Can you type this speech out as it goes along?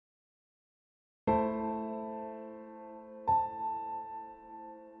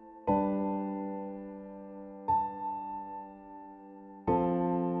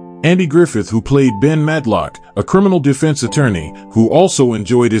Andy Griffith, who played Ben Matlock, a criminal defense attorney who also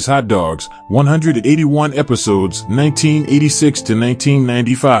enjoyed his hot dogs, 181 episodes, 1986 to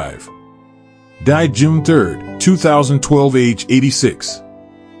 1995. Died June 3, 2012, age 86.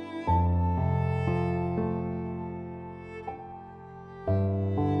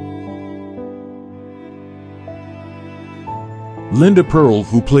 Linda Pearl,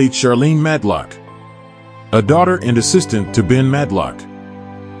 who played Charlene Matlock, a daughter and assistant to Ben Matlock.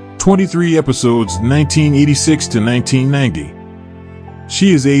 23 episodes, 1986 to 1990.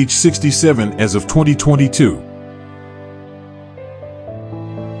 She is age 67 as of 2022.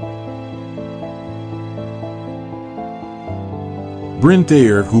 Bryn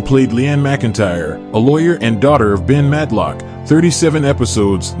Thayer, who played Leanne McIntyre, a lawyer and daughter of Ben Matlock, 37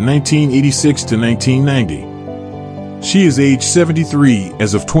 episodes, 1986 to 1990. She is age 73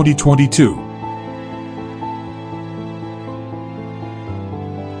 as of 2022.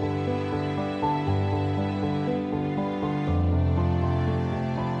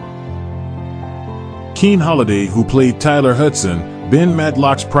 Keen Holliday, who played Tyler Hudson, Ben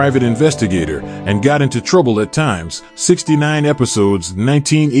Matlock's private investigator, and got into trouble at times, 69 episodes,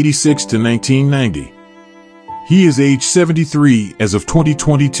 1986 to 1990. He is age 73 as of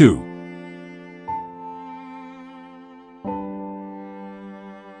 2022.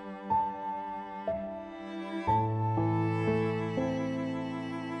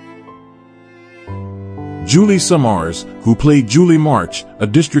 Julie Summers, who played Julie March, a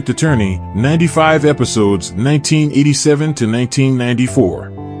district attorney, 95 episodes, 1987 to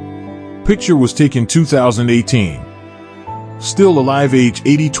 1994. Picture was taken 2018. Still alive, age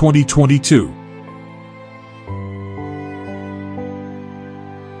 80, 2022.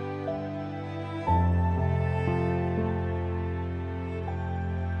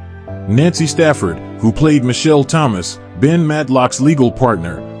 Nancy Stafford, who played Michelle Thomas, Ben Matlock's legal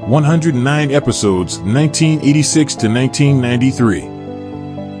partner, 109 episodes, 1986 to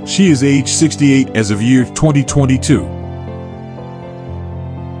 1993. She is age 68 as of year 2022.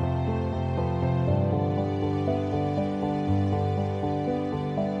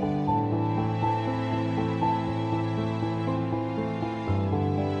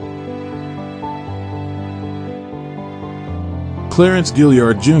 Clarence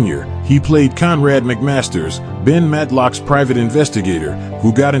Gilliard Jr., he played Conrad McMasters, Ben Matlock's private investigator,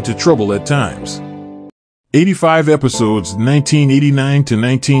 who got into trouble at times. 85 episodes, 1989 to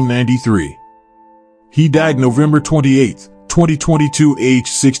 1993. He died November 28, 2022, age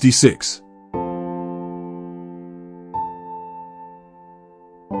 66.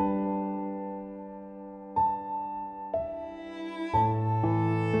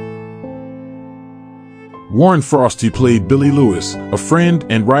 Warren Frost, he played Billy Lewis, a friend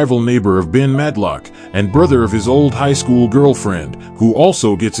and rival neighbor of Ben Matlock, and brother of his old high school girlfriend, who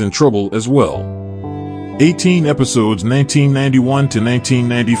also gets in trouble as well. 18 episodes, 1991 to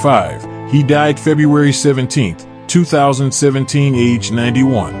 1995. He died February 17, 2017, age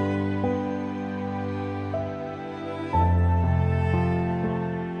 91.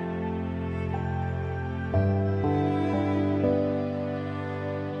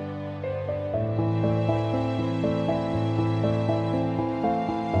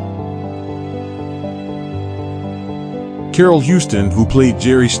 Carol Houston, who played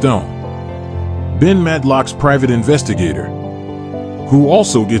Jerry Stone, Ben Matlock's private investigator, who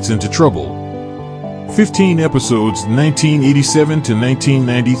also gets into trouble. 15 episodes, 1987 to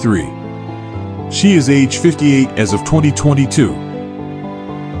 1993. She is age 58 as of 2022.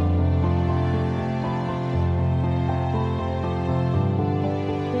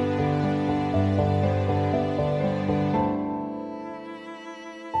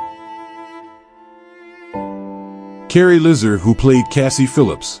 Carrie Lizer, who played Cassie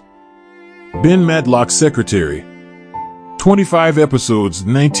Phillips, Ben Matlock's secretary. 25 episodes,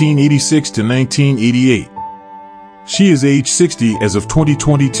 1986 to 1988. She is age 60 as of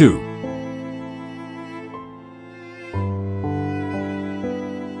 2022.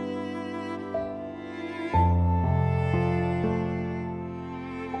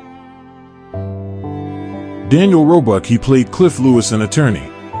 Daniel Roebuck, he played Cliff Lewis, an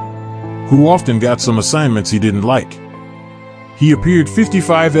attorney who often got some assignments he didn't like. He appeared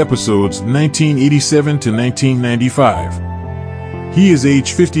 55 episodes, 1987 to 1995. He is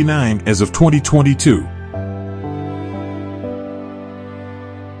age 59 as of 2022.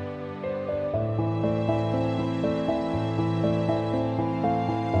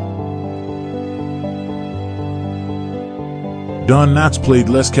 Don Knotts played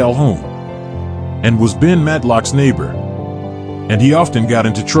Les Calhoun and was Ben Matlock's neighbor, and he often got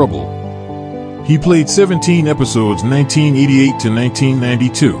into trouble. He played 17 episodes, 1988 to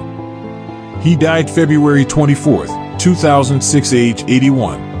 1992. He died February 24, 2006, age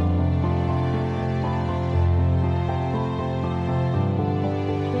 81.